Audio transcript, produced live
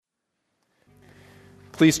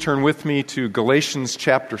please turn with me to Galatians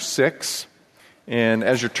chapter 6. And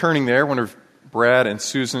as you're turning there, I wonder if Brad and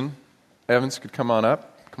Susan Evans could come on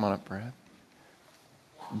up. Come on up, Brad.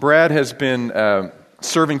 Brad has been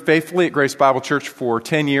serving faithfully at Grace Bible Church for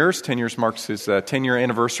 10 years. 10 years marks his 10-year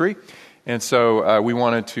anniversary. And so we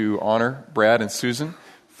wanted to honor Brad and Susan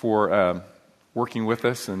for working with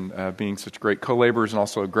us and being such great co-laborers and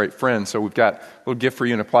also a great friend. So we've got a little gift for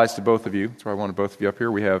you, and it applies to both of you. That's why I wanted both of you up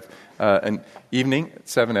here. We have an evening at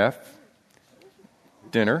 7F,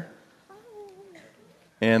 dinner,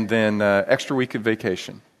 and then extra week of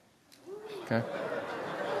vacation. Okay?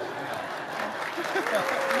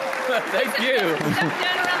 Thank you.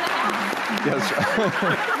 Yes,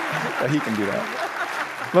 he can do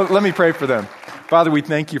that. Let me pray for them. Father, we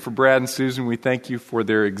thank you for Brad and Susan. We thank you for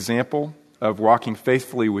their example of walking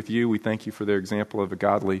faithfully with you. We thank you for their example of a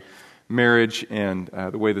godly marriage and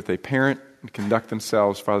the way that they parent and conduct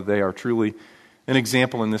themselves. Father, they are truly an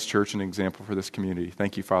example in this church, an example for this community.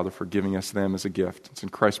 Thank you, Father, for giving us them as a gift. It's in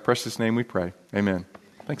Christ's precious name we pray. Amen.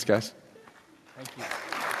 Thanks, guys. Thank you.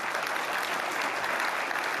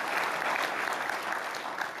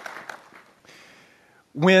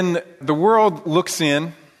 When the world looks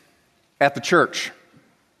in at the church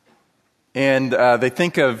and they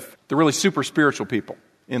think of the really super spiritual people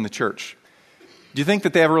in the church, do you think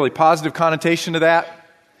that they have a really positive connotation to that?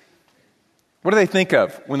 What do they think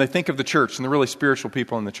of when they think of the church and the really spiritual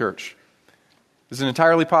people in the church? Is it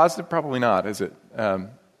entirely positive? Probably not, is it?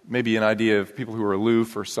 Maybe an idea of people who are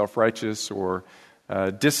aloof or self-righteous or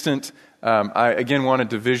distant. I, again,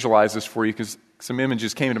 wanted to visualize this for you because some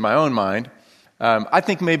images came into my own mind. I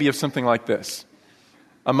think maybe of something like this.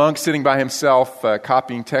 A monk sitting by himself,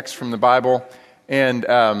 copying text from the Bible, and,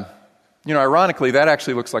 ironically, that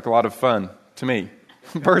actually looks like a lot of fun to me,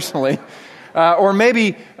 personally. Or maybe,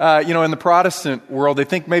 in the Protestant world, they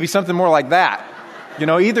think maybe something more like that.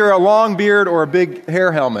 Either a long beard or a big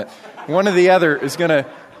hair helmet. One or the other is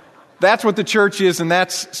that's what the church is, and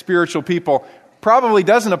that's spiritual people. Probably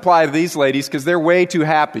doesn't apply to these ladies because they're way too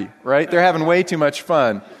happy, right? They're having way too much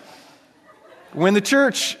fun. When the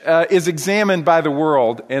church is examined by the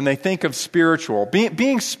world and they think of spiritual,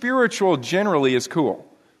 being spiritual generally is cool.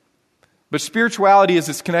 But spirituality as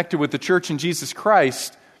it's connected with the church and Jesus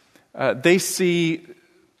Christ, they see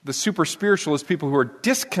the super spiritual as people who are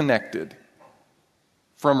disconnected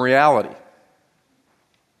from reality.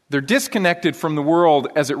 They're disconnected from the world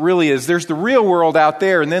as it really is. There's the real world out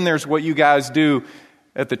there, and then there's what you guys do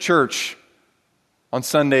at the church on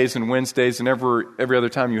Sundays and Wednesdays and every other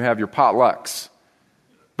time you have your potlucks.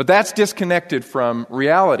 But that's disconnected from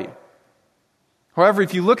reality. However,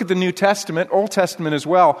 if you look at the New Testament, Old Testament as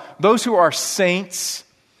well, those who are saints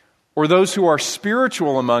or those who are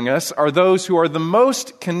spiritual among us are those who are the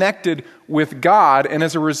most connected with God and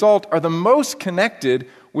as a result are the most connected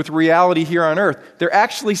with reality here on earth. They're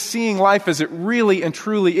actually seeing life as it really and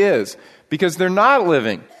truly is because they're not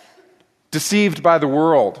living deceived by the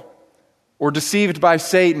world or deceived by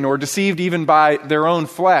Satan or deceived even by their own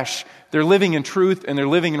flesh. They're living in truth and they're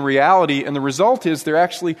living in reality, and the result is they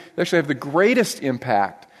actually have the greatest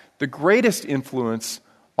impact, the greatest influence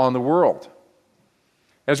on the world.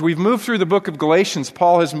 As we've moved through the book of Galatians,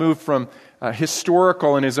 Paul has moved from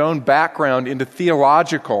historical and his own background into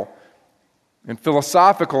theological and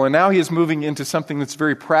philosophical, and now he is moving into something that's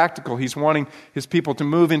very practical. He's wanting his people to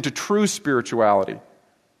move into true spirituality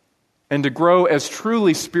and to grow as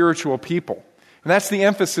truly spiritual people. And that's the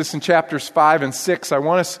emphasis in chapters 5 and 6. I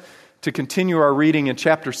want us to continue our reading in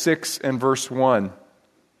chapter 6 and verse 1.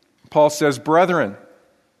 Paul says, "Brethren,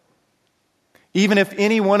 even if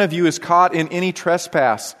any one of you is caught in any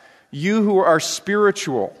trespass, you who are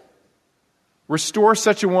spiritual, restore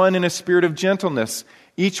such a one in a spirit of gentleness,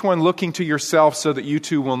 each one looking to yourself so that you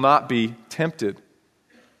too will not be tempted.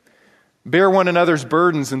 Bear one another's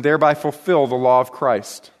burdens and thereby fulfill the law of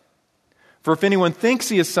Christ. For if anyone thinks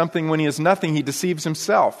he is something when he is nothing, he deceives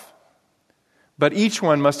himself. But each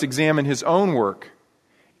one must examine his own work,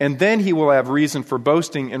 and then he will have reason for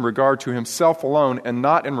boasting in regard to himself alone and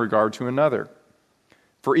not in regard to another.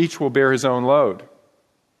 For each will bear his own load.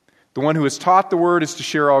 The one who is taught the word is to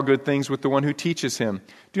share all good things with the one who teaches him.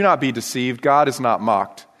 Do not be deceived, God is not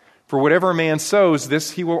mocked. For whatever a man sows,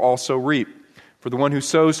 this he will also reap. For the one who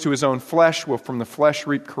sows to his own flesh will from the flesh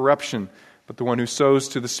reap corruption, but the one who sows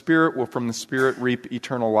to the Spirit will from the Spirit reap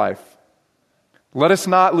eternal life. Let us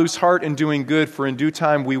not lose heart in doing good, for in due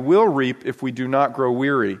time we will reap if we do not grow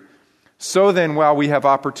weary. So then, while we have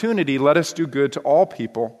opportunity, let us do good to all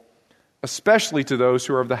people, especially to those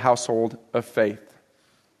who are of the household of faith."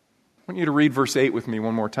 I want you to read verse 8 with me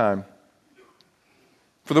one more time.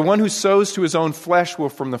 "For the one who sows to his own flesh will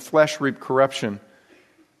from the flesh reap corruption,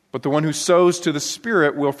 But the one who sows to the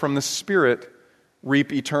Spirit will from the Spirit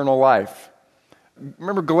reap eternal life.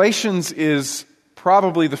 Remember, Galatians is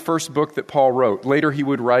probably the first book that Paul wrote. Later he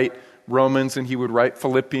would write Romans, and he would write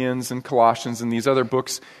Philippians and Colossians and these other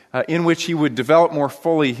books in which he would develop more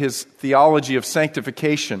fully his theology of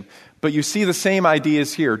sanctification. But you see the same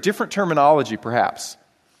ideas here, different terminology perhaps.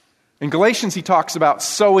 In Galatians, he talks about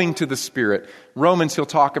sowing to the Spirit. Romans, he'll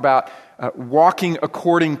talk about walking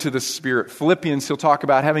according to the Spirit. Philippians, he'll talk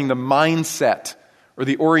about having the mindset or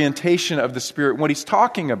the orientation of the Spirit. What he's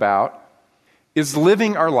talking about is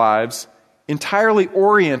living our lives entirely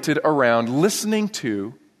oriented around listening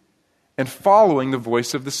to and following the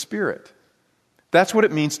voice of the Spirit. That's what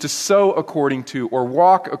it means to sow according to, or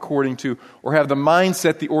walk according to, or have the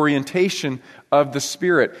mindset, the orientation of the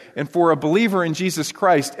Spirit. And for a believer in Jesus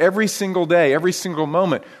Christ, every single day, every single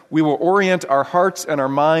moment, we will orient our hearts and our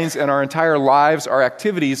minds and our entire lives, our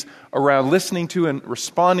activities, around listening to and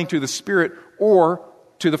responding to the Spirit or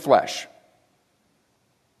to the flesh.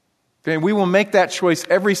 Okay, and we will make that choice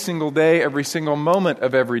every single day, every single moment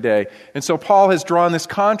of every day. And so Paul has drawn this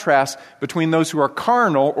contrast between those who are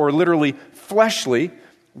carnal, or literally fleshly,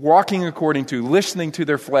 walking according to, listening to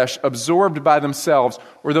their flesh, absorbed by themselves,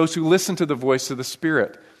 or those who listen to the voice of the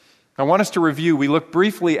Spirit. I want us to review, we looked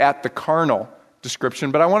briefly at the carnal description,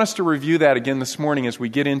 but I want us to review that again this morning as we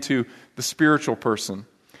get into the spiritual person.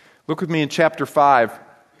 Look with me in chapter 5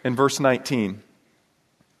 and verse 19.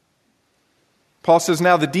 Paul says,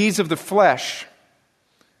 "Now the deeds of the flesh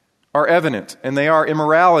are evident, and they are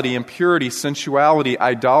immorality, impurity, sensuality,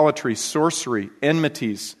 idolatry, sorcery,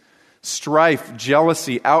 enmities, strife,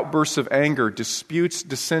 jealousy, outbursts of anger, disputes,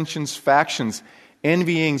 dissensions, factions,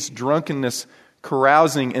 envyings, drunkenness,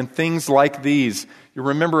 carousing, and things like these." You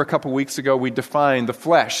remember a couple weeks ago we defined the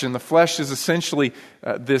flesh, and the flesh is essentially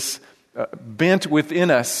this bent within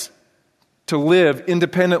us to live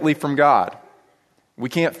independently from God. We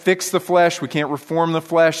can't fix the flesh. We can't reform the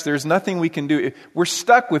flesh. There's nothing we can do. We're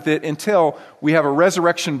stuck with it until we have a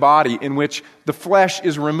resurrection body in which the flesh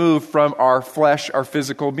is removed from our flesh, our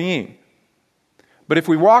physical being. But if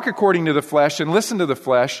we walk according to the flesh and listen to the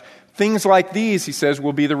flesh, things like these, he says,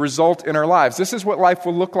 will be the result in our lives. This is what life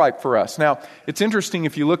will look like for us. Now, it's interesting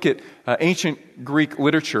if you look at ancient Greek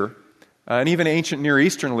literature and even ancient Near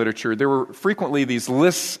Eastern literature, there were frequently these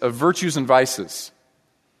lists of virtues and vices.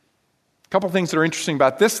 A couple things that are interesting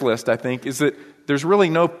about this list, I think, is that there's really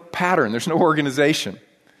no pattern. There's no organization.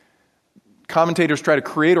 Commentators try to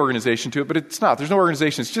create organization to it, but it's not. There's no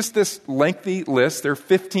organization. It's just this lengthy list. There are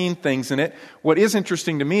 15 things in it. What is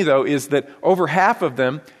interesting to me, though, is that over half of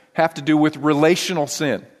them have to do with relational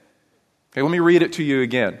sin. Okay, let me read it to you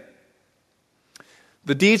again.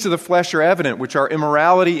 The deeds of the flesh are evident, which are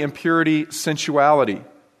immorality, impurity, sensuality,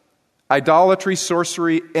 idolatry,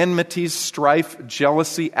 sorcery, enmities, strife,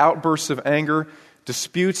 jealousy, outbursts of anger,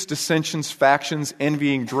 disputes, dissensions, factions,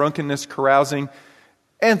 envying, drunkenness, carousing,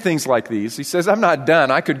 and things like these. He says, I'm not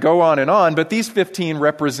done. I could go on, but these 15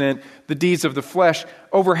 represent the deeds of the flesh.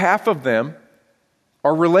 Over half of them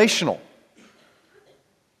are relational.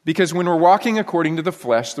 Because when we're walking according to the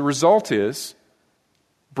flesh, the result is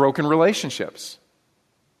broken relationships.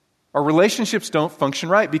 Our relationships don't function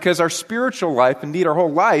right because our spiritual life, indeed our whole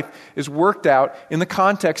life, is worked out in the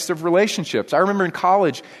context of relationships. I remember in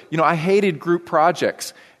college, I hated group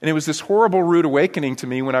projects. And it was this horrible rude awakening to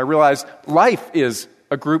me when I realized life is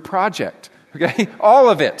a group project. Okay? All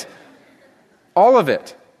of it. All of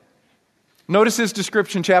it. Notice his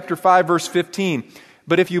description, chapter 5, verse 15.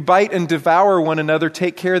 But if you bite and devour one another,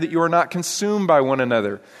 take care that you are not consumed by one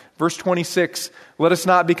another. Verse 26, let us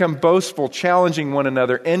not become boastful, challenging one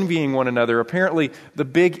another, envying one another. Apparently, the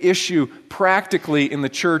big issue practically in the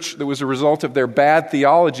church that was a result of their bad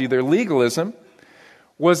theology, their legalism,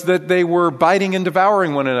 was that they were biting and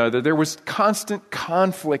devouring one another. There was constant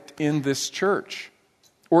conflict in this church,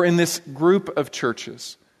 or in this group of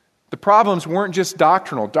churches. The problems weren't just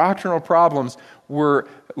doctrinal. Doctrinal problems were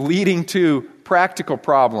leading to practical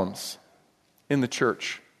problems in the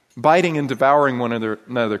church. Biting and devouring one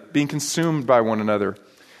another, being consumed by one another.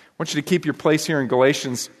 I want you to keep your place here in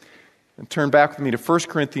Galatians and turn back with me to 1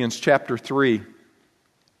 Corinthians chapter 3,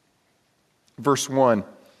 verse 1.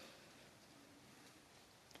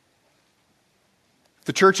 If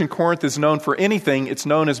the church in Corinth is known for anything, it's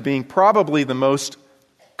known as being probably the most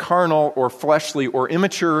carnal or fleshly or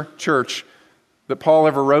immature church that Paul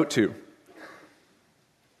ever wrote to.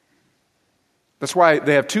 That's why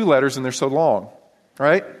they have 2 letters and they're so long.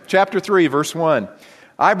 Right? Chapter 3, verse 1.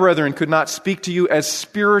 I, brethren, could not speak to you as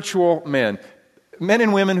spiritual men. men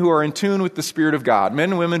and women who are in tune with the Spirit of God,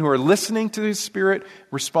 men and women who are listening to His Spirit,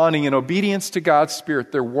 responding in obedience to God's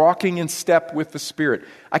Spirit. They're walking in step with the Spirit.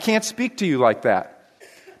 I can't speak to you like that,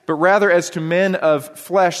 but rather as to men of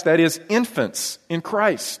flesh, that is, infants in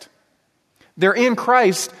Christ. They're in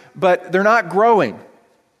Christ, but they're not growing.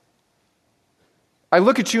 I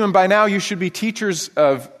look at you, and by now you should be teachers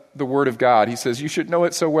of the Word of God. He says, you should know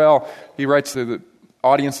it so well. He writes to the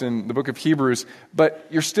audience in the book of Hebrews, but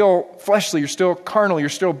you're still fleshly, you're still carnal, you're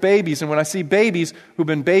still babies. And when I see babies who've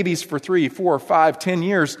been babies for 3, 4, 5, 10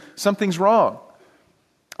 years, something's wrong.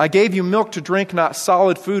 I gave you milk to drink, not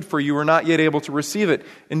solid food, for you were not yet able to receive it.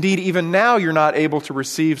 Indeed, even now you're not able to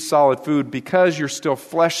receive solid food because you're still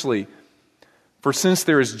fleshly. For since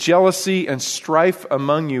there is jealousy and strife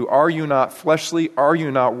among you, are you not fleshly? Are you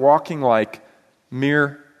not walking like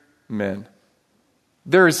mere men?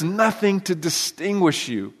 There is nothing to distinguish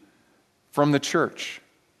you from the church.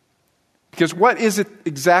 Because what is it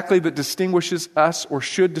exactly that distinguishes us, or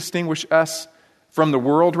should distinguish us from the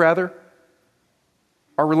world, rather?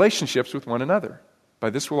 Our relationships with one another. By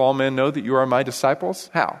this will all men know that you are my disciples.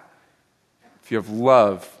 How? If you have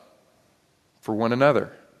love for one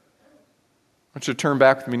another. I want you to turn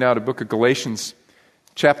back with me now to the book of Galatians,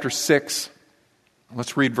 chapter 6.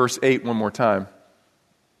 Let's read verse 8 one more time.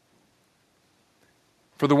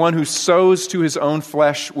 For the one who sows to his own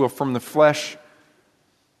flesh will from the flesh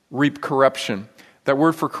reap corruption. That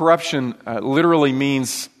word for corruption literally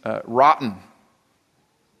means rotten.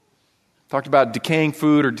 Talked about decaying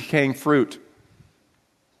food or decaying fruit.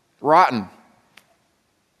 Rotten.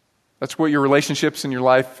 That's what your relationships in your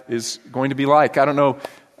life is going to be like. I don't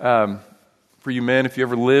know, for you men, if you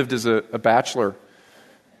ever lived as a bachelor.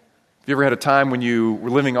 If you ever had a time when you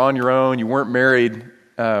were living on your own, you weren't married,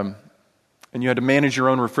 and you had to manage your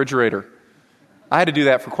own refrigerator. I had to do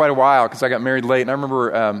that for quite a while because I got married late. And I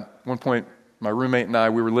remember one point, my roommate and I,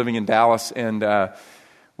 we were living in Dallas, and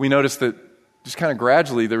we noticed that just kind of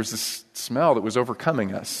gradually there was this smell that was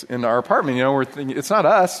overcoming us in our apartment. You know, we're thinking, it's not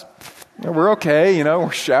us. You know, we're okay. You know,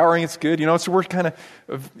 we're showering. It's good. You know, so we're kind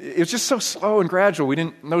of, it was just so slow and gradual. We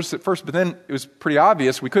didn't notice it first, but then it was pretty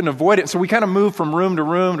obvious. We couldn't avoid it. So we kind of moved from room to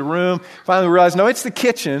room to room. Finally, we realized, no, it's the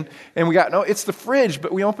kitchen. And we got, no, it's the fridge.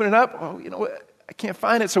 But we open it up. Oh, you know what? I can't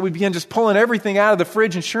find it. So we began just pulling everything out of the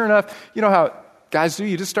fridge. And sure enough, you know how guys do,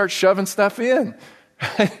 you just start shoving stuff in.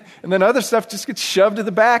 And then other stuff just gets shoved to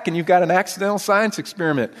the back, and you've got an accidental science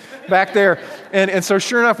experiment back there. And so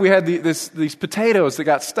sure enough, we had these potatoes that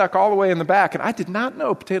got stuck all the way in the back. And I did not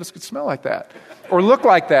know potatoes could smell like that or look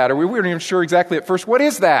like that, or we weren't even sure exactly at first, what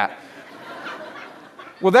is that?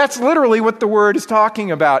 Well, that's literally what the word is talking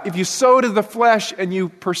about. If you sow to the flesh and you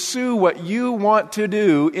pursue what you want to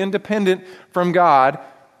do independent from God,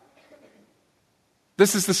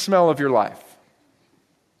 this is the smell of your life.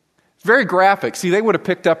 It's very graphic. See, they would have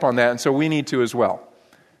picked up on that, and so we need to as well.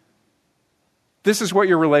 This is what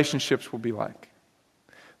your relationships will be like.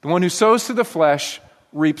 The one who sows to the flesh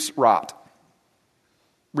reaps rot,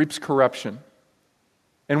 reaps corruption.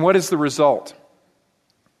 And what is the result?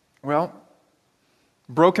 Well,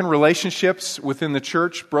 broken relationships within the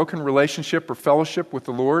church, broken relationship or fellowship with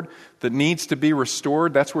the Lord that needs to be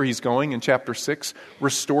restored. That's where he's going in chapter 6.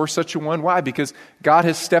 Restore such a one. Why? Because God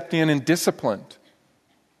has stepped in and disciplined.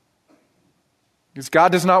 Because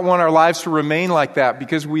God does not want our lives to remain like that.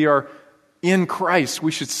 Because we are in Christ,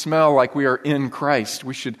 we should smell like we are in Christ.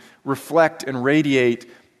 We should reflect and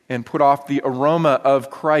radiate and put off the aroma of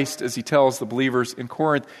Christ, as he tells the believers in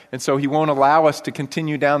Corinth. And so he won't allow us to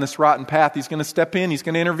continue down this rotten path. He's going to step in. He's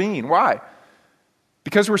going to intervene. Why?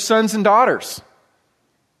 Because we're sons and daughters.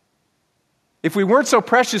 If we weren't so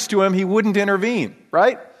precious to him, he wouldn't intervene,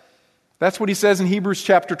 right? That's what he says in Hebrews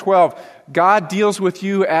chapter 12. God deals with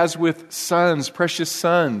you as with sons, precious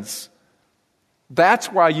sons.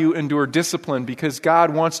 That's why you endure discipline, because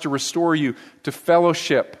God wants to restore you to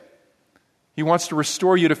fellowship. He wants to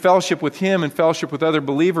restore you to fellowship with him and fellowship with other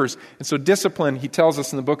believers. And so discipline, he tells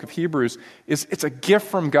us in the book of Hebrews, it's a gift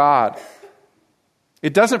from God.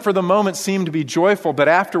 It doesn't for the moment seem to be joyful, but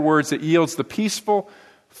afterwards it yields the peaceful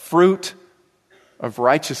fruit of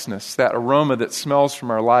righteousness, that aroma that smells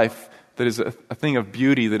from our life, that is a thing of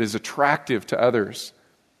beauty, that is attractive to others.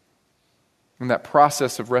 In that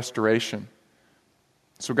process of restoration.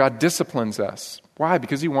 So God disciplines us. Why?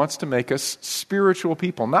 Because he wants to make us spiritual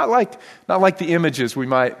people. Not like the images we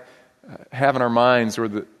might have in our minds or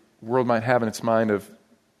the world might have in its mind of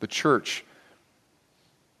the church.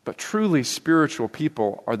 But truly spiritual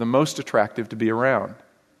people are the most attractive to be around.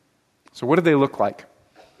 So what do they look like?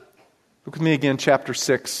 Look with me again, chapter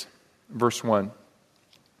 6, verse 1.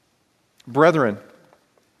 Brethren,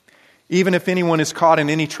 Even if anyone is caught in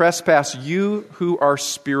any trespass, you who are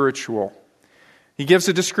spiritual. He gives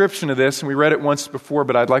a description of this, and we read it once before,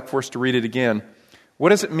 but I'd like for us to read it again. What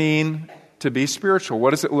does it mean to be spiritual? What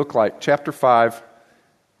does it look like? Chapter 5,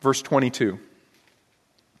 verse 22.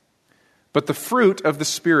 But the fruit of the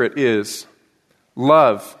Spirit is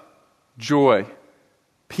love, joy,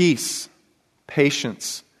 peace,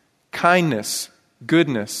 patience, kindness,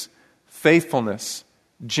 goodness, faithfulness,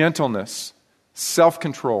 gentleness,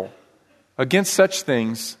 self-control. Against such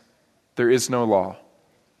things there is no law.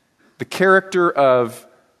 The character of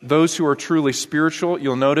those who are truly spiritual,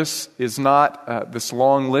 you'll notice, is not this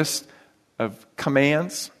long list of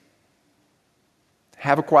commands.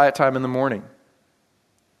 Have a quiet time in the morning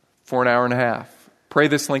for an hour and a half. Pray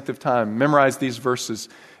this length of time. Memorize these verses.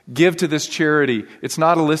 Give to this charity. It's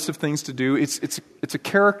not a list of things to do. It's a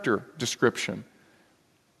character description.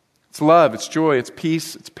 It's love, it's joy, it's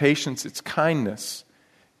peace, it's patience, it's kindness.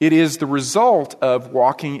 It is the result of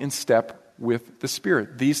walking in step with the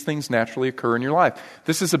Spirit. These things naturally occur in your life.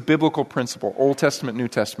 This is a biblical principle, Old Testament, New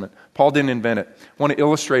Testament. Paul didn't invent it. I want to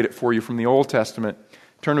illustrate it for you from the Old Testament.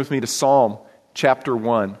 Turn with me to Psalm chapter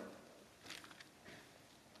 1.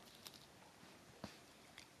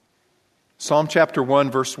 Psalm chapter 1,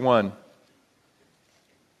 verse 1.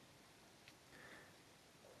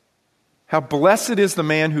 How blessed is the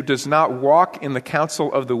man who does not walk in the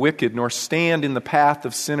counsel of the wicked, nor stand in the path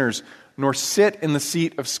of sinners, nor sit in the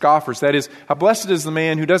seat of scoffers. That is, how blessed is the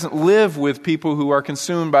man who doesn't live with people who are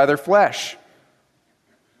consumed by their flesh.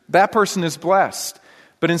 That person is blessed.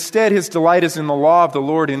 But instead his delight is in the law of the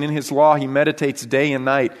Lord, and in his law he meditates day and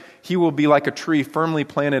night. He will be like a tree firmly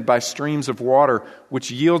planted by streams of water,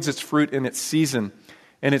 which yields its fruit in its season.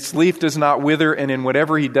 And its leaf does not wither, and in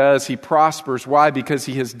whatever he does, he prospers. Why? Because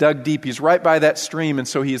he has dug deep. He's right by that stream, and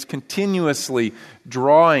so he is continuously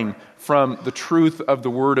drawing from the truth of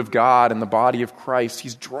the Word of God and the body of Christ.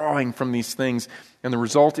 He's drawing from these things, and the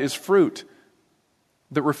result is fruit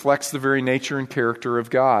that reflects the very nature and character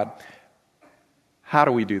of God. How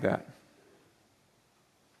do we do that?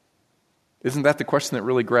 Isn't that the question that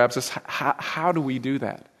really grabs us? How do we do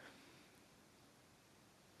that?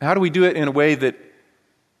 How do we do it in a way that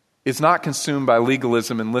is not consumed by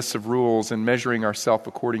legalism and lists of rules and measuring ourselves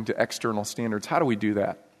according to external standards? How do we do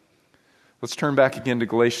that? Let's turn back again to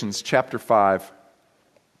Galatians chapter 5,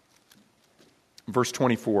 verse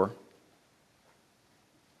 24.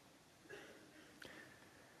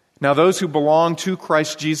 Now those who belong to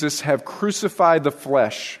Christ Jesus have crucified the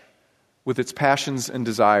flesh with its passions and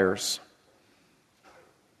desires.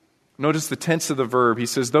 Notice the tense of the verb. He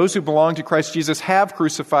says, those who belong to Christ Jesus have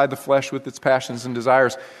crucified the flesh with its passions and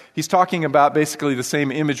desires. He's talking about basically the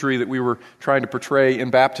same imagery that we were trying to portray in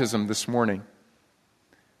baptism this morning.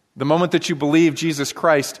 The moment that you believe Jesus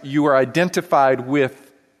Christ, you are identified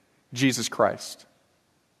with Jesus Christ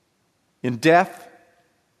in death,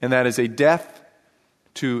 and that is a death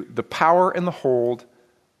to the power and the hold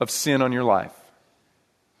of sin on your life.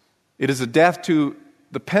 It is a death to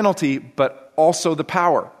the penalty, but also the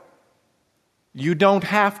power. You don't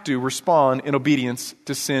have to respond in obedience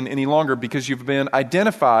to sin any longer because you've been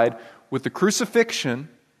identified with the crucifixion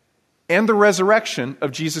and the resurrection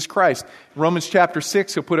of Jesus Christ. Romans chapter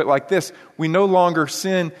 6, he'll put it like this: we are no longer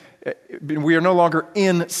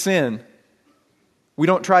in sin. We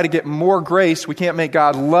don't try to get more grace. We can't make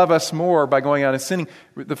God love us more by going out and sinning.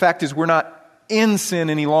 The fact is, we're not in sin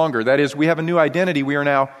any longer. That is, we have a new identity. We are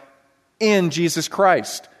now in Jesus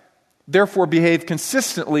Christ. Therefore, behave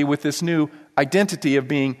consistently with this new identity of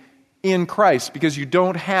being in Christ, because you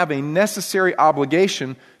don't have a necessary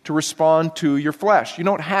obligation to respond to your flesh. You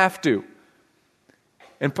don't have to.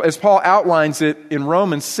 And as Paul outlines it in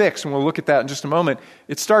Romans 6, and we'll look at that in just a moment,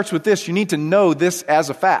 it starts with this: you need to know this as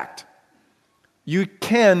a fact. You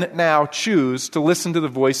can now choose to listen to the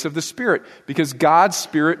voice of the Spirit because God's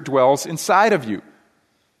Spirit dwells inside of you.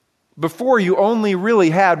 Before, you only really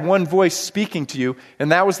had one voice speaking to you,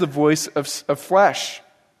 and that was the voice of flesh.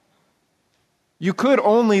 You could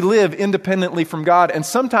only live independently from God, and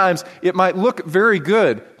sometimes it might look very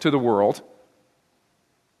good to the world.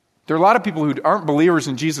 There are a lot of people who aren't believers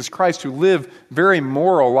in Jesus Christ who live very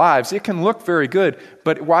moral lives. It can look very good,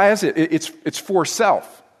 but why is it? It's for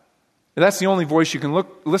self. And that's the only voice you can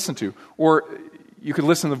listen to. Or you could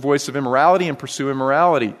listen to the voice of immorality and pursue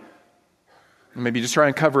immorality. And maybe just try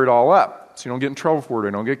and cover it all up so you don't get in trouble for it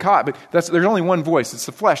or don't get caught. But there's only one voice. It's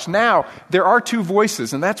the flesh. Now, there are two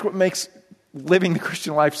voices, and that's what makes living the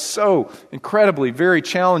Christian life so incredibly, very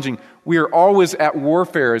challenging. We are always at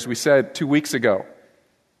warfare, as we said 2 weeks ago.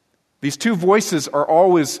 These two voices are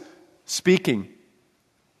always speaking.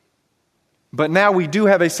 But now we do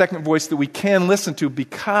have a second voice that we can listen to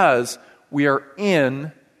because we are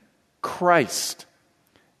in Christ.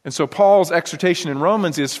 And so Paul's exhortation in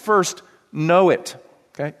Romans is first, know it.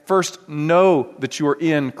 Okay? First, know that you are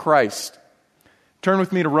in Christ. Turn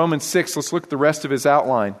with me to Romans 6. Let's look at the rest of his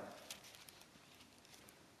outline.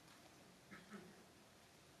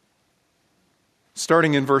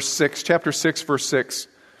 Starting in verse 6, chapter 6, verse 6.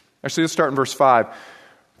 Actually, let's start in verse 5.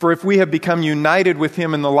 For if we have become united with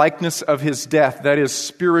him in the likeness of his death, that is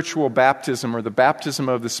spiritual baptism or the baptism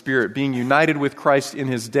of the Spirit, being united with Christ in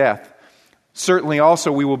his death, certainly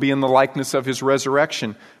also we will be in the likeness of his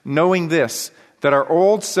resurrection, knowing this, that our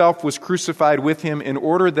old self was crucified with him in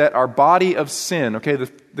order that our body of sin, okay,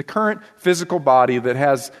 the current physical body that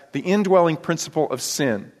has the indwelling principle of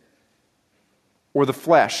sin, or the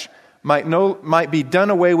flesh, might be done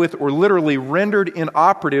away with or literally rendered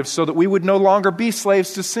inoperative so that we would no longer be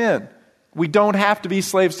slaves to sin. We don't have to be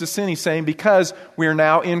slaves to sin, he's saying, because we are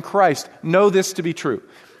now in Christ. Know this to be true.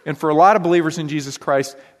 And for a lot of believers in Jesus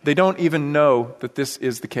Christ, they don't even know that this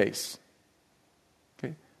is the case.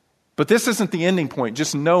 Okay? But this isn't the ending point,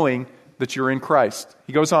 just knowing that you're in Christ.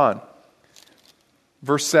 He goes on.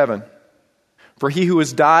 Verse 7. For he who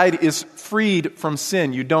has died is freed from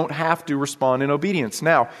sin. You don't have to respond in obedience.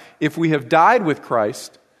 Now, if we have died with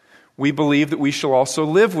Christ, we believe that we shall also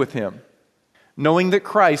live with him. Knowing that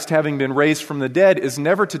Christ, having been raised from the dead, is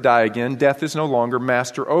never to die again, death is no longer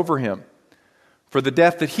master over him. For the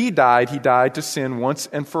death that he died to sin once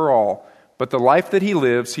and for all. But the life that he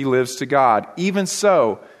lives to God. Even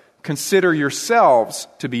so, consider yourselves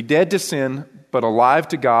to be dead to sin, but alive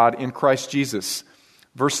to God in Christ Jesus.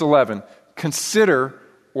 Verse 11. Consider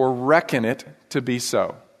or reckon it to be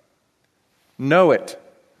so. Know it.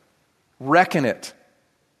 Reckon it.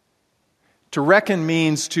 To reckon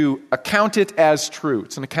means to account it as true.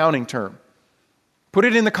 It's an accounting term. Put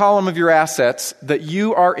it in the column of your assets that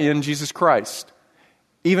you are in Jesus Christ,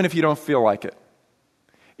 even if you don't feel like it.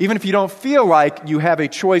 Even if you don't feel like you have a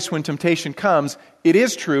choice when temptation comes, it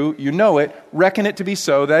is true, you know it, reckon it to be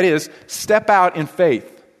so. That is, step out in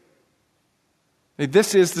faith.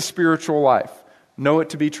 This is the spiritual life. Know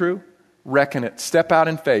it to be true, reckon it. Step out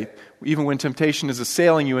in faith. Even when temptation is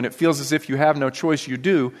assailing you and it feels as if you have no choice, you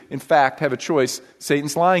do, in fact, have a choice.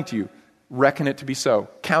 Satan's lying to you. Reckon it to be so.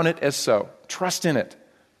 Count it as so. Trust in it.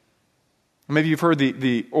 Maybe you've heard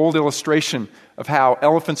the old illustration of how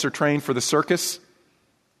elephants are trained for the circus.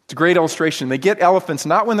 It's a great illustration. They get elephants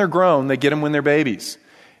not when they're grown, they get them when they're babies.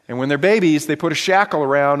 And when they're babies, they put a shackle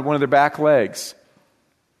around one of their back legs.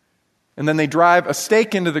 And then they drive a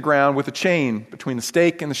stake into the ground with a chain between the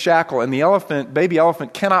stake and the shackle, and the baby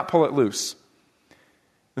elephant cannot pull it loose.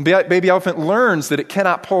 The baby elephant learns that it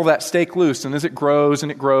cannot pull that stake loose, and as it grows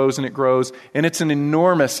and it grows and it grows, and it's an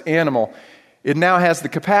enormous animal, it now has the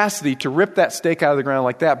capacity to rip that stake out of the ground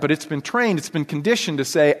like that, but it's been trained, it's been conditioned to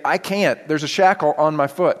say, I can't, there's a shackle on my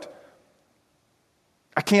foot.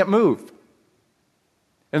 I can't move.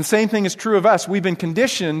 And the same thing is true of us. We've been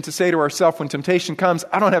conditioned to say to ourselves when temptation comes,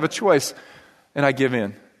 I don't have a choice, and I give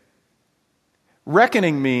in.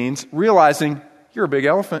 Reckoning means realizing you're a big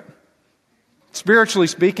elephant. Spiritually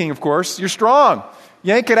speaking, of course, you're strong.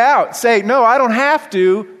 Yank it out. Say, no, I don't have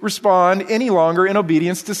to respond any longer in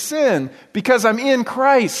obedience to sin because I'm in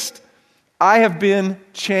Christ. I have been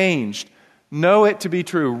changed. Know it to be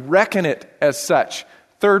true. Reckon it as such.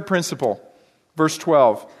 Third principle, verse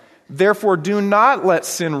 12. Therefore, do not let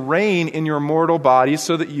sin reign in your mortal body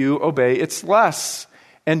so that you obey its lusts.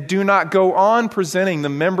 And do not go on presenting the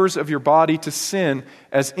members of your body to sin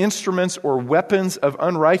as instruments or weapons of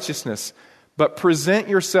unrighteousness, but present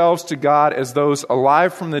yourselves to God as those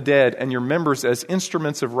alive from the dead and your members as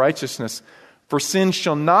instruments of righteousness. For sin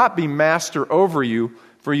shall not be master over you,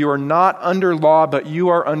 for you are not under law, but you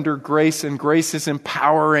are under grace, and grace is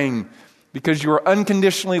empowering. Because you are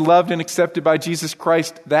unconditionally loved and accepted by Jesus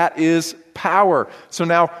Christ, that is power. So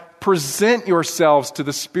now present yourselves to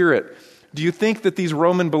the Spirit. Do you think that these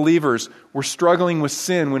Roman believers were struggling with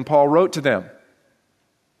sin when Paul wrote to them?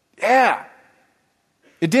 Yeah.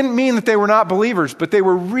 It didn't mean that they were not believers, but they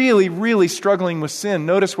were really, really struggling with sin.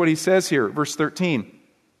 Notice what he says here, verse 13.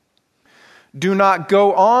 Do not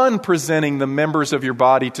go on presenting the members of your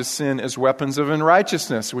body to sin as weapons of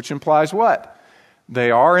unrighteousness, which implies what? They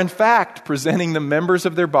are, in fact, presenting the members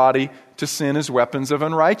of their body to sin as weapons of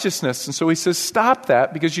unrighteousness. And so he says, stop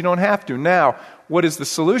that because you don't have to. Now, what is the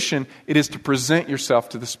solution? It is to present yourself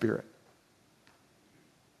to the Spirit.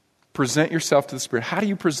 Present yourself to the Spirit. How do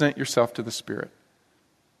you present yourself to the Spirit?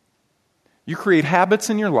 You create habits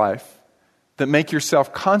in your life that make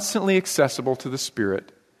yourself constantly accessible to the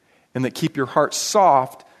Spirit and that keep your heart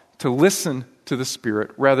soft to listen to the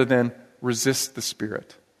Spirit rather than resist the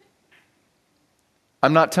Spirit.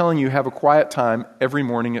 I'm not telling you have a quiet time every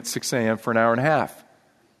morning at 6 a.m. for an hour and a half.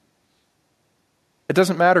 It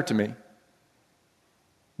doesn't matter to me.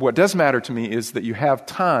 What does matter to me is that you have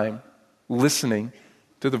time listening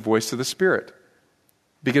to the voice of the Spirit.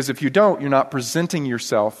 Because if you don't, you're not presenting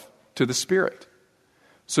yourself to the Spirit.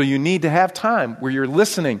 So you need to have time where you're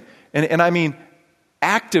listening, and I mean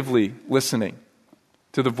actively listening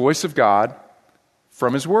to the voice of God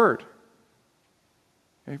from His Word.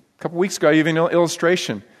 A couple weeks ago, I gave you an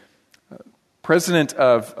illustration. President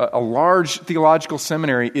of a large theological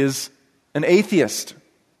seminary is an atheist.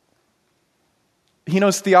 He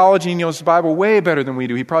knows theology, he knows the Bible way better than we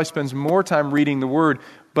do. He probably spends more time reading the Word,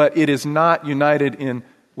 but it is not united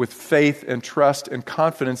with faith and trust and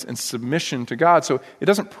confidence and submission to God. So it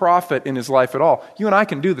doesn't profit in his life at all. You and I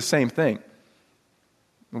can do the same thing.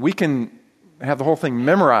 We can have the whole thing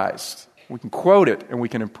memorized. We can quote it and we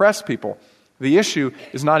can impress people. The issue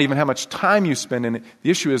is not even how much time you spend in it.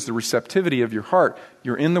 The issue is the receptivity of your heart.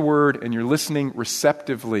 You're in the Word and you're listening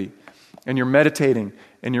receptively. And you're meditating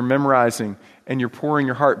and you're memorizing and you're pouring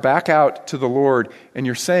your heart back out to the Lord and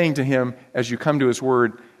you're saying to Him as you come to His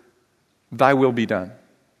Word, Thy will be done.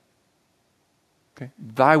 Okay?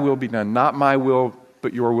 Thy will be done. Not my will,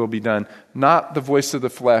 but your will be done. Not the voice of the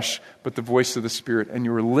flesh, but the voice of the Spirit. And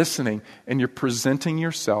you're listening and you're presenting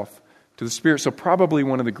yourself to the Spirit. So probably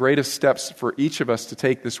one of the greatest steps for each of us to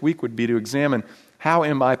take this week would be to examine, how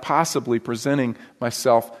am I possibly presenting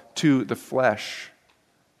myself to the flesh?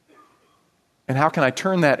 And how can I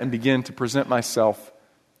turn that and begin to present myself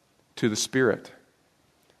to the Spirit?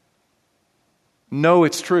 Know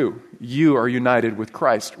it's true. You are united with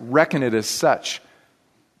Christ. Reckon it as such.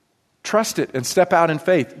 Trust it and step out in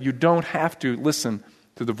faith. You don't have to listen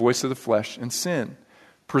to the voice of the flesh and sin.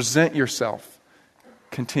 Present yourself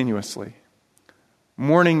continuously.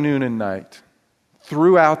 Morning, noon, and night.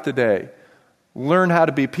 Throughout the day. Learn how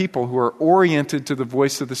to be people who are oriented to the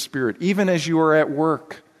voice of the Spirit. Even as you are at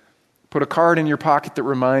work. Put a card in your pocket that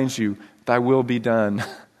reminds you, Thy will be done.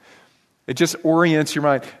 It just orients your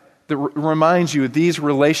mind. That reminds you, these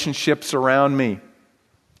relationships around me,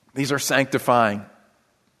 these are sanctifying.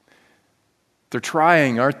 They're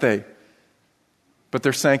trying, aren't they? But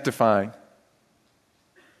they're sanctifying.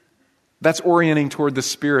 That's orienting toward the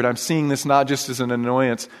Spirit. I'm seeing this not just as an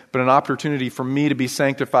annoyance, but an opportunity for me to be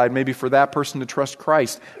sanctified, maybe for that person to trust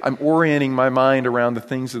Christ. I'm orienting my mind around the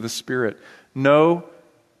things of the Spirit. Know,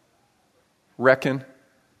 reckon,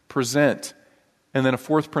 present. And then a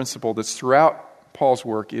fourth principle that's throughout Paul's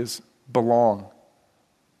work is belong.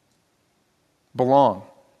 Belong.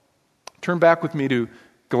 Turn back with me to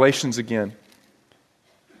Galatians again.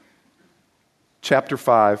 Chapter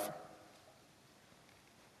 5,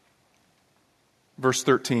 verse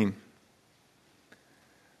 13.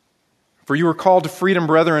 For you are called to freedom,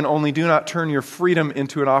 brethren, only do not turn your freedom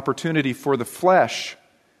into an opportunity for the flesh.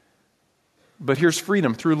 But here's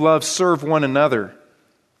freedom. Through love, serve one another.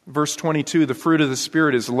 Verse 22, the fruit of the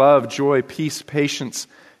Spirit is love, joy, peace, patience,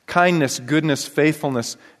 kindness, goodness,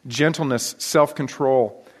 faithfulness, gentleness,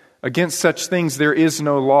 self-control. Against such things there is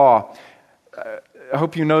no law. I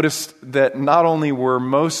hope you noticed that not only were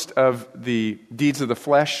most of the deeds of the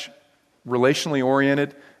flesh relationally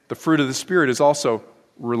oriented, the fruit of the Spirit is also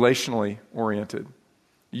relationally oriented.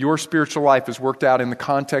 Your spiritual life is worked out in the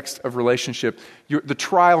context of relationship. The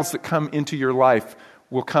trials that come into your life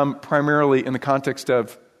will come primarily in the context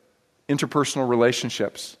of interpersonal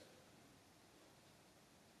relationships.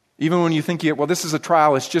 Even when you think, well, this is a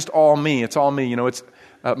trial, it's just all me. It's all me. It's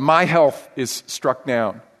my health is struck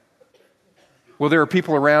down. Well, there are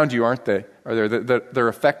people around you, aren't they? Are there that they're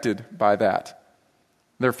affected by that?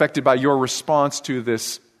 They're affected by your response to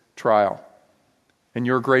this trial. And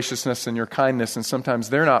your graciousness and your kindness, and sometimes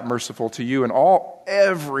they're not merciful to you. And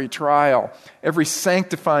every trial, every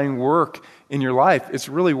sanctifying work in your life, it's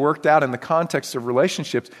really worked out in the context of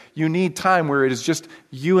relationships. You need time where it is just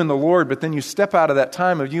you and the Lord, but then you step out of that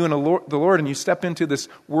time of you and the Lord and you step into this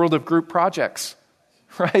world of group projects,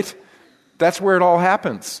 right? That's where it all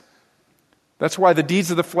happens. That's why the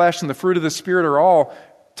deeds of the flesh and the fruit of the Spirit are all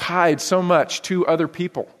tied so much to other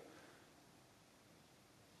people.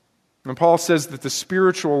 And Paul says that the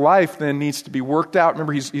spiritual life then needs to be worked out.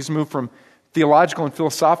 Remember, he's moved from theological and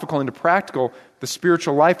philosophical into practical. The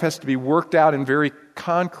spiritual life has to be worked out in very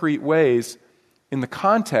concrete ways in the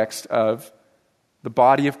context of the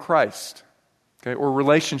body of Christ, okay, or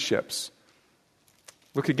relationships.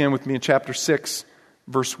 Look again with me in chapter 6,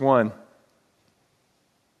 verse 1.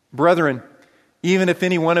 Brethren, even if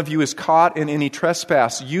any one of you is caught in any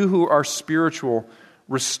trespass, you who are spiritual,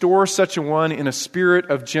 restore such a one in a spirit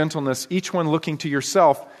of gentleness, each one looking to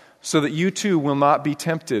yourself, so that you too will not be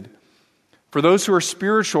tempted. For those who are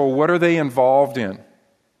spiritual, what are they involved in?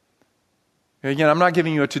 Again, I'm not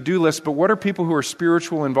giving you a to-do list, but what are people who are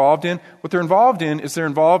spiritual involved in? What they're involved in is they're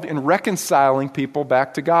involved in reconciling people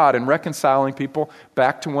back to God and reconciling people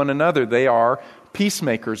back to one another. They are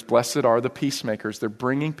peacemakers. Blessed are the peacemakers. They're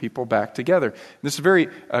bringing people back together. This is a very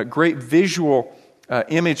great visual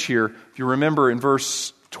image here. If you remember in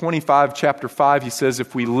verse 25, chapter 5, he says,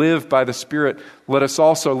 if we live by the Spirit, let us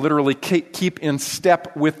also literally keep in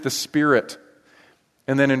step with the Spirit.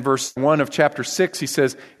 And then in verse 1 of chapter 6, he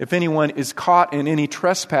says, if anyone is caught in any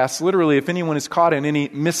trespass, literally, if anyone is caught in any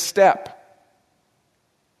misstep.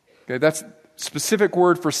 Okay, that's a specific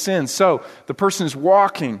word for sin. So the person is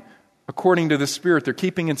walking according to the Spirit. They're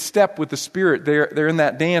keeping in step with the Spirit. They're in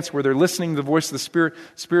that dance where they're listening to the voice of the Spirit.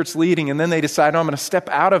 Spirit's leading, and then they decide, I'm going to step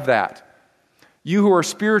out of that. You who are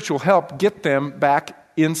spiritual, help get them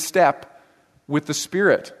back in step with the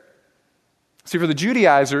Spirit. See, for the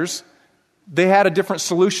Judaizers, they had a different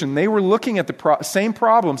solution. They were looking at the same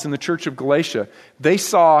problems in the church of Galatia. They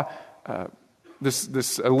saw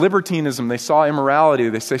this libertinism. They saw immorality.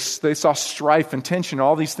 They saw strife and tension,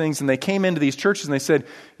 all these things. And they came into these churches and they said,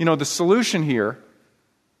 the solution here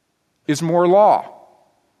is more law.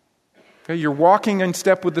 Okay, you're walking in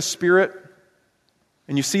step with the Spirit,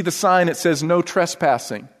 and you see the sign that says no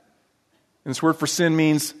trespassing. And this word for sin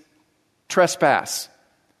means trespass.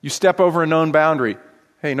 You step over a known boundary.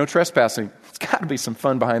 Hey, no trespassing. It's got to be some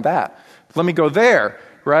fun behind that. Let me go there,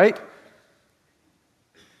 right?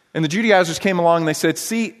 And the Judaizers came along and they said,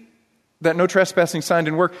 see, that no trespassing sign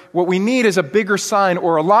didn't work. What we need is a bigger sign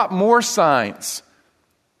or a lot more signs.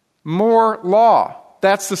 More law.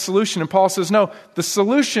 That's the solution. And Paul says, no, the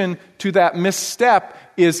solution to that misstep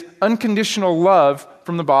is unconditional love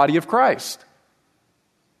from the body of Christ.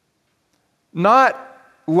 Not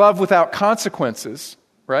love without consequences,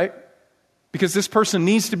 right? Because this person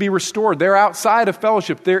needs to be restored. They're outside of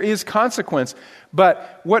fellowship. There is consequence.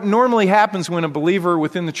 But what normally happens when a believer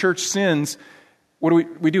within the church sins, what do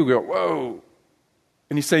we do? We go, whoa.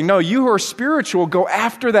 And he's saying, no, you who are spiritual, go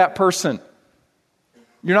after that person.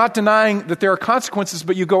 You're not denying that there are consequences,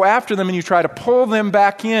 but you go after them and you try to pull them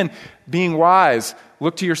back in. Being wise,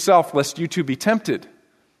 look to yourself lest you too be tempted.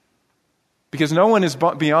 Because no one is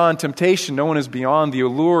beyond temptation. No one is beyond the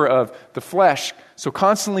allure of the flesh. So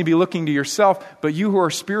constantly be looking to yourself. But you who are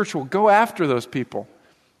spiritual, go after those people.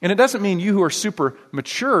 And it doesn't mean you who are super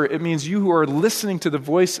mature. It means you who are listening to the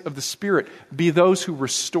voice of the Spirit. Be those who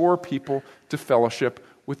restore people to fellowship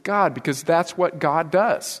with God. Because that's what God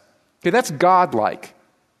does. Okay, that's God-like.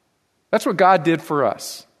 That's what God did for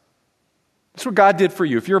us. That's what God did for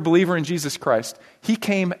you. If you're a believer in Jesus Christ, He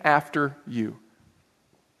came after you.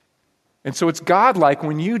 And so it's God-like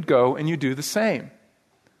when you'd go and you do the same.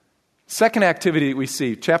 Second activity that we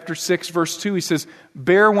see, chapter 6, verse 2, he says,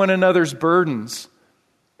 bear one another's burdens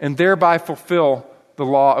and thereby fulfill the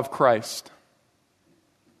law of Christ.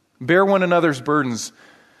 Bear one another's burdens.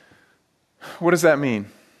 What does that mean?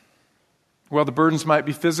 Well, the burdens might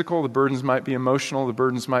be physical, the burdens might be emotional, the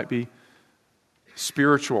burdens might be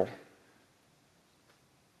spiritual.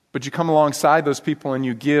 But you come alongside those people and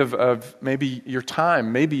you give of maybe your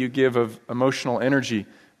time, maybe you give of emotional energy,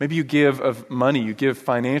 maybe you give of money, you give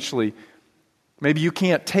financially. Maybe you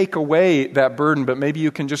can't take away that burden, but maybe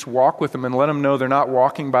you can just walk with them and let them know they're not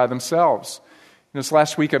walking by themselves. This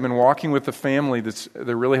last week I've been walking with a family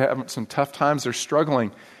they're really having some tough times, they're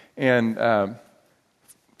struggling. And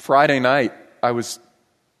Friday night I was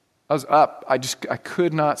up, I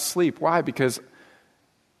could not sleep. Why? Because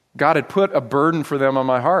God had put a burden for them on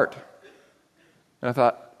my heart. And I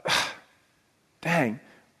thought, dang,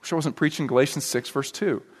 wish I wasn't preaching Galatians 6, verse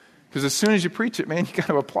 2. Because as soon as you preach it, man, you got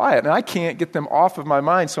to apply it. And I can't get them off of my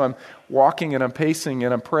mind. So I'm walking and I'm pacing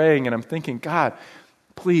and I'm praying and I'm thinking, God,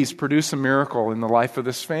 please produce a miracle in the life of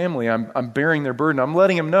this family. I'm bearing their burden. I'm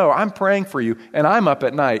letting them know I'm praying for you. And I'm up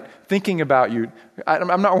at night thinking about you.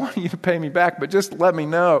 I'm not wanting you to pay me back, but just let me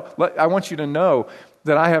know. I want you to know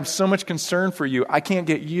that I have so much concern for you, I can't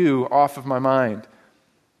get you off of my mind.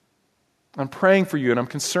 I'm praying for you and I'm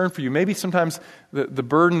concerned for you. Maybe sometimes the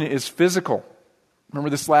burden is physical. Remember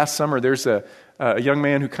this last summer, there's a young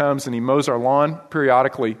man who comes and he mows our lawn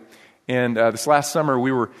periodically. And this last summer,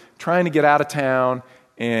 we were trying to get out of town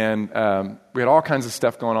and we had all kinds of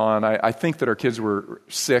stuff going on. I think that our kids were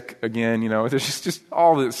sick again, there's just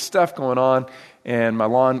all this stuff going on. And my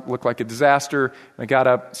lawn looked like a disaster. I got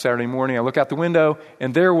up Saturday morning, I look out the window,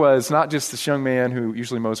 and there was not just this young man who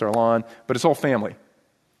usually mows our lawn, but his whole family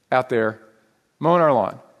out there mowing our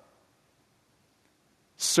lawn,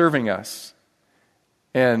 serving us.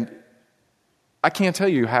 And I can't tell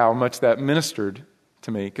you how much that ministered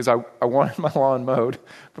to me because I wanted my lawn mowed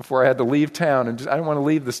before I had to leave town, and I didn't want to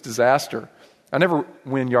leave this disaster. I never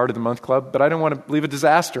win Yard of the Month Club, but I didn't want to leave a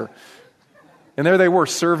disaster. And there they were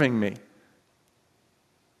serving me.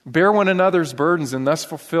 Bear one another's burdens and thus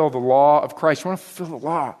fulfill the law of Christ. You want to fulfill the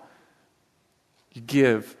law? You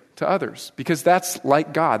give to others because that's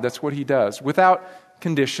like God. That's what he does without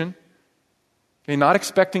condition. Okay, not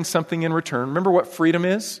expecting something in return. Remember what freedom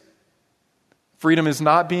is? Freedom is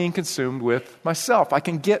not being consumed with myself. I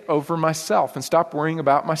can get over myself and stop worrying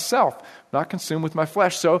about myself. I'm not consumed with my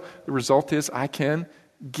flesh. So the result is I can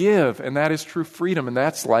give, and that is true freedom, and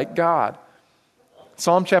that's like God.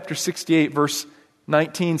 Psalm chapter 68, verse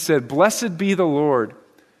 19 said, "Blessed be the Lord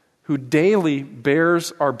who daily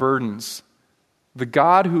bears our burdens, the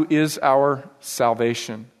God who is our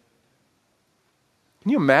salvation." Can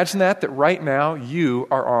you imagine that right now you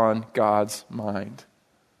are on God's mind?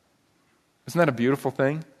 Isn't that a beautiful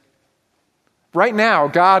thing? Right now,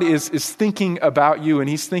 God is thinking about you, and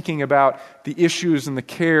he's thinking about the issues and the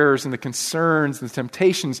cares and the concerns and the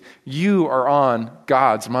temptations. You are on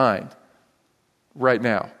God's mind right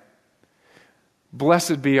now.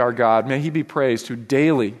 Blessed be our God. May he be praised who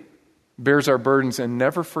daily bears our burdens and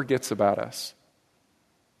never forgets about us.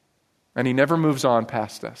 And he never moves on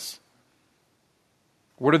past us.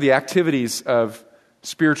 What are the activities of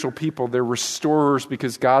spiritual people? They're restorers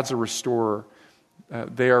because God's a restorer.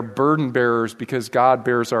 They are burden bearers because God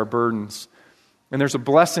bears our burdens. And there's a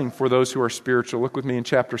blessing for those who are spiritual. Look with me in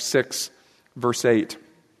chapter 6, verse 8.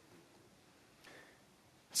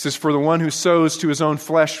 It says, "For the one who sows to his own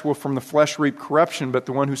flesh will from the flesh reap corruption, but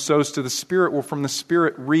the one who sows to the Spirit will from the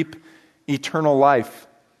Spirit reap eternal life.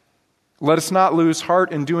 Let us not lose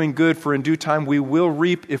heart in doing good, for in due time we will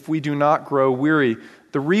reap if we do not grow weary."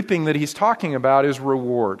 The reaping that he's talking about is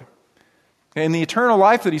reward. And the eternal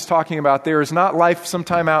life that he's talking about there is not life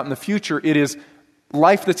sometime out in the future. It is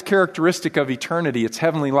life that's characteristic of eternity. It's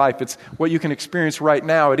heavenly life. It's what you can experience right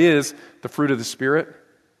now. It is the fruit of the Spirit.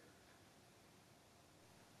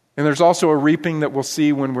 And there's also a reaping that we'll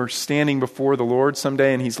see when we're standing before the Lord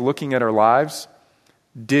someday and he's looking at our lives.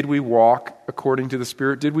 Did we walk according to the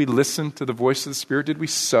Spirit? Did we listen to the voice of the Spirit? Did we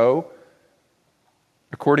sow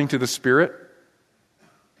according to the Spirit?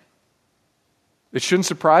 It shouldn't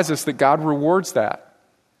surprise us that God rewards that.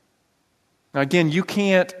 Now again, you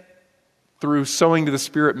can't, through sowing to the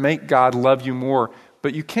Spirit, make God love you more,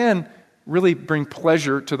 but you can really bring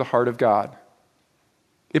pleasure to the heart of God.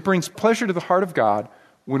 It brings pleasure to the heart of God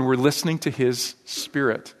when we're listening to his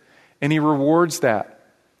Spirit. And he rewards that.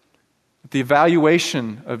 The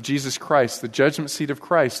evaluation of Jesus Christ, the judgment seat of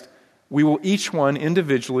Christ, we will each one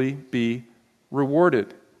individually be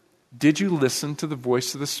rewarded. Did you listen to the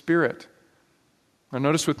voice of the Spirit? Now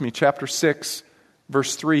notice with me, chapter 6,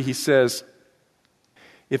 verse 3, he says,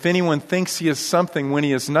 "If anyone thinks he is something when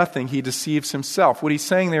he is nothing, he deceives himself." What he's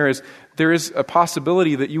saying there is a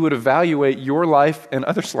possibility that you would evaluate your life and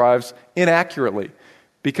others' lives inaccurately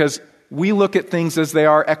because we look at things as they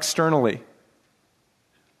are externally.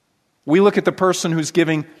 We look at the person who's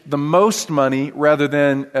giving the most money rather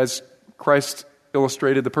than, as Christ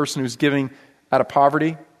illustrated, the person who's giving out of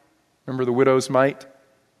poverty. Remember the widow's mite?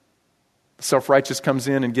 The self-righteous comes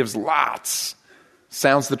in and gives lots,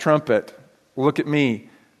 sounds the trumpet. Look at me.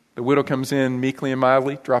 The widow comes in meekly and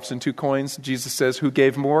mildly, drops in 2 coins. Jesus says, who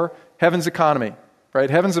gave more? Heaven's economy, right?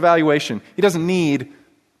 Heaven's evaluation. He doesn't need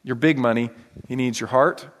your big money. He needs your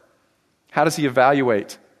heart. How does he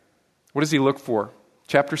evaluate? What does he look for?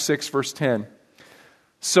 Chapter 6, verse 10.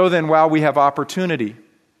 "So then, while we have opportunity,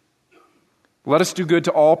 let us do good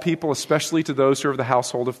to all people, especially to those who are of the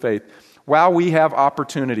household of faith." While we have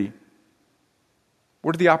opportunity.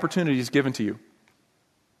 What are the opportunities given to you?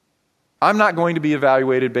 I'm not going to be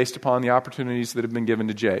evaluated based upon the opportunities that have been given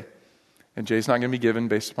to Jay. And Jay's not going to be given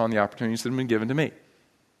based upon the opportunities that have been given to me.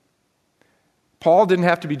 Paul didn't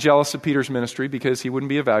have to be jealous of Peter's ministry because he wouldn't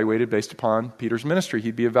be evaluated based upon Peter's ministry.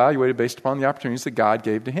 He'd be evaluated based upon the opportunities that God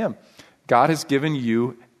gave to him. God has given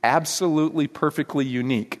you absolutely perfectly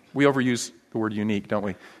unique. We overuse the word unique, don't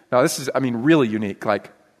we? Now this is, really unique,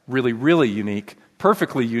 like really, really unique,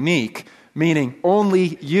 perfectly unique, meaning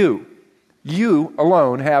only you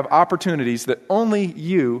alone have opportunities that only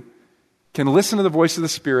you can listen to the voice of the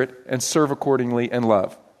Spirit and serve accordingly and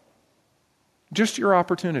love. Just your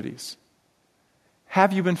opportunities.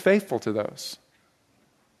 Have you been faithful to those?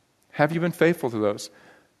 Have you been faithful to those?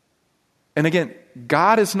 And again,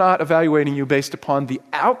 God is not evaluating you based upon the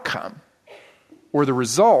outcome or the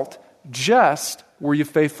result, just were you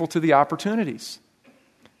faithful to the opportunities.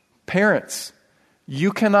 Parents,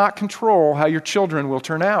 you cannot control how your children will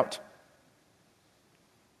turn out.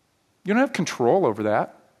 You don't have control over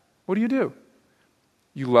that. What do?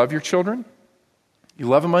 You love your children. You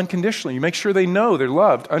love them unconditionally. You make sure they know they're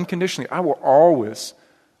loved unconditionally. I will always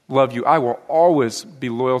love you. I will always be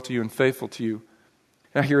loyal to you and faithful to you.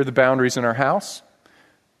 Now, here are the boundaries in our house.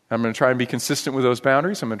 I'm going to try and be consistent with those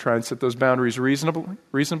boundaries. I'm going to try and set those boundaries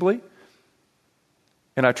reasonably.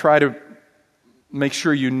 And I try to make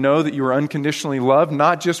sure you know that you are unconditionally loved,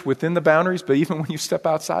 not just within the boundaries, but even when you step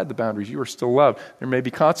outside the boundaries, you are still loved. There may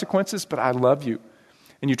be consequences, but I love you.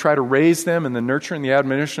 And you try to raise them in the nurture and the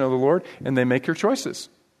admonition of the Lord, and they make your choices.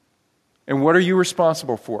 And what are you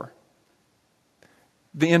responsible for?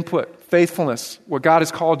 The input, faithfulness, what God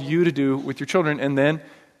has called you to do with your children, and then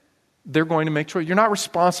they're going to make choices. You're not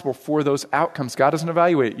responsible for those outcomes. God doesn't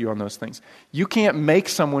evaluate you on those things. You can't make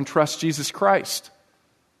someone trust Jesus Christ.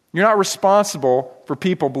 You're not responsible for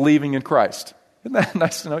people believing in Christ. Isn't that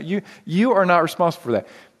nice to know? You are not responsible for that.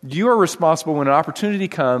 You are responsible when an opportunity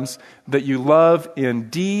comes that you love in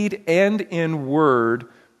deed and in word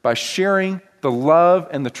by sharing the love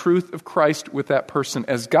and the truth of Christ with that person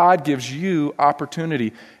as God gives you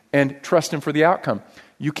opportunity, and trust Him for the outcome.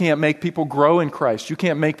 You can't make people grow in Christ. You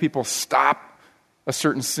can't make people stop a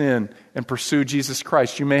certain sin and pursue Jesus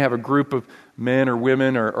Christ. You may have a group of men or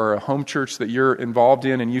women or a home church that you're involved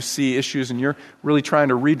in, and you see issues and you're really trying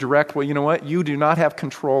to redirect. Well, you know what? You do not have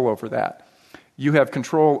control over that. You have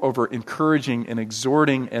control over encouraging and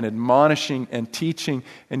exhorting and admonishing and teaching,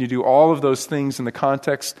 and you do all of those things in the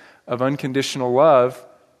context of unconditional love,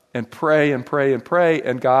 and pray and pray and pray,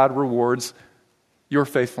 and God rewards your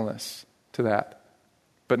faithfulness to that,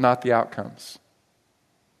 but not the outcomes.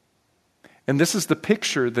 And this is the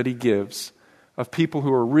picture that He gives of people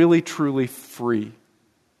who are really, truly free.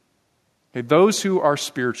 Okay, those who are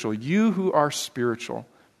spiritual, you who are spiritual,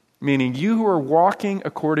 meaning you who are walking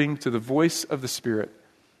according to the voice of the Spirit.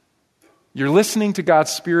 You're listening to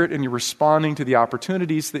God's Spirit and you're responding to the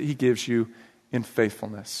opportunities that He gives you in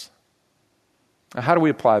faithfulness. Now, how do we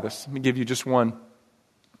apply this? Let me give you just one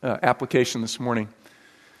application this morning.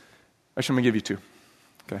 Actually, I'm going to give you two.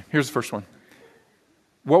 Okay, here's the first one.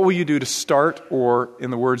 What will you do to start, or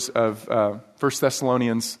in the words of 1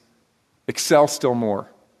 Thessalonians, excel still more?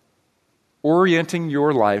 Orienting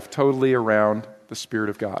your life totally around the Spirit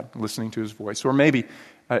of God, listening to His voice. Or maybe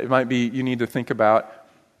it might be you need to think about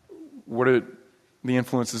what are the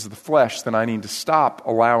influences of the flesh that I need to stop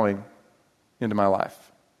allowing into my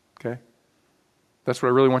life. Okay? That's what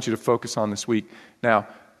I really want you to focus on this week. Now,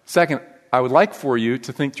 second, I would like for you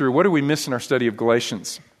to think through, what do we miss in our study of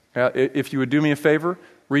Galatians? If you would do me a favor,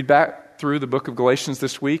 read back through the book of Galatians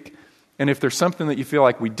this week, and if there's something that you feel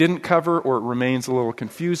like we didn't cover or it remains a little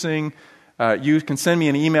confusing, you can send me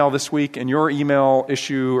an email this week, and your email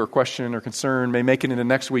issue or question or concern may make it into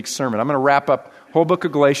next week's sermon. I'm going to wrap up the whole book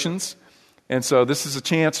of Galatians, and so this is a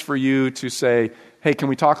chance for you to say, hey, can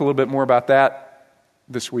we talk a little bit more about that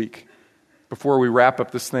this week before we wrap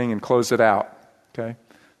up this thing and close it out? Okay?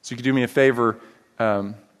 So you can do me a favor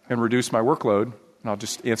and reduce my workload, and I'll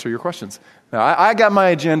just answer your questions. Now, I got my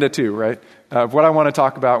agenda too, right, of what I want to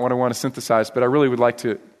talk about, what I want to synthesize, but I really would like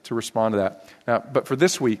to respond to that. Now, but for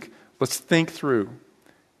this week, let's think through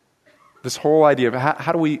this whole idea of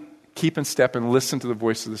how do we keep in step and listen to the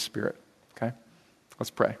voice of the Spirit, okay?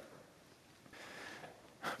 Let's pray.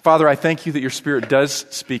 Father, I thank you that your Spirit does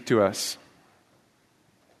speak to us.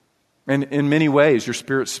 And in many ways, your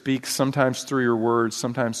Spirit speaks, sometimes through your words,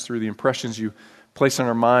 sometimes through the impressions you place on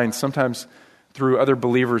our minds, sometimes through other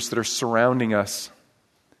believers that are surrounding us.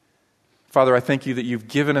 Father, I thank you that you've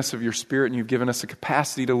given us of your Spirit and you've given us a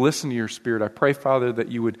capacity to listen to your Spirit. I pray, Father, that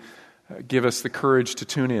you would give us the courage to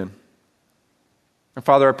tune in. And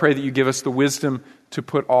Father, I pray that you give us the wisdom to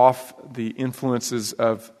put off the influences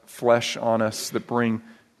of flesh on us that bring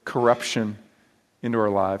corruption into our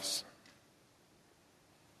lives.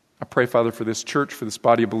 I pray, Father, for this church, for this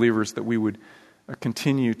body of believers, that we would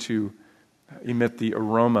continue to emit the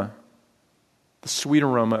aroma, the sweet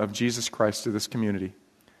aroma of Jesus Christ to this community.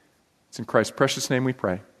 It's in Christ's precious name we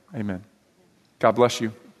pray. Amen. God bless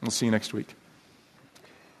you. We'll see you next week.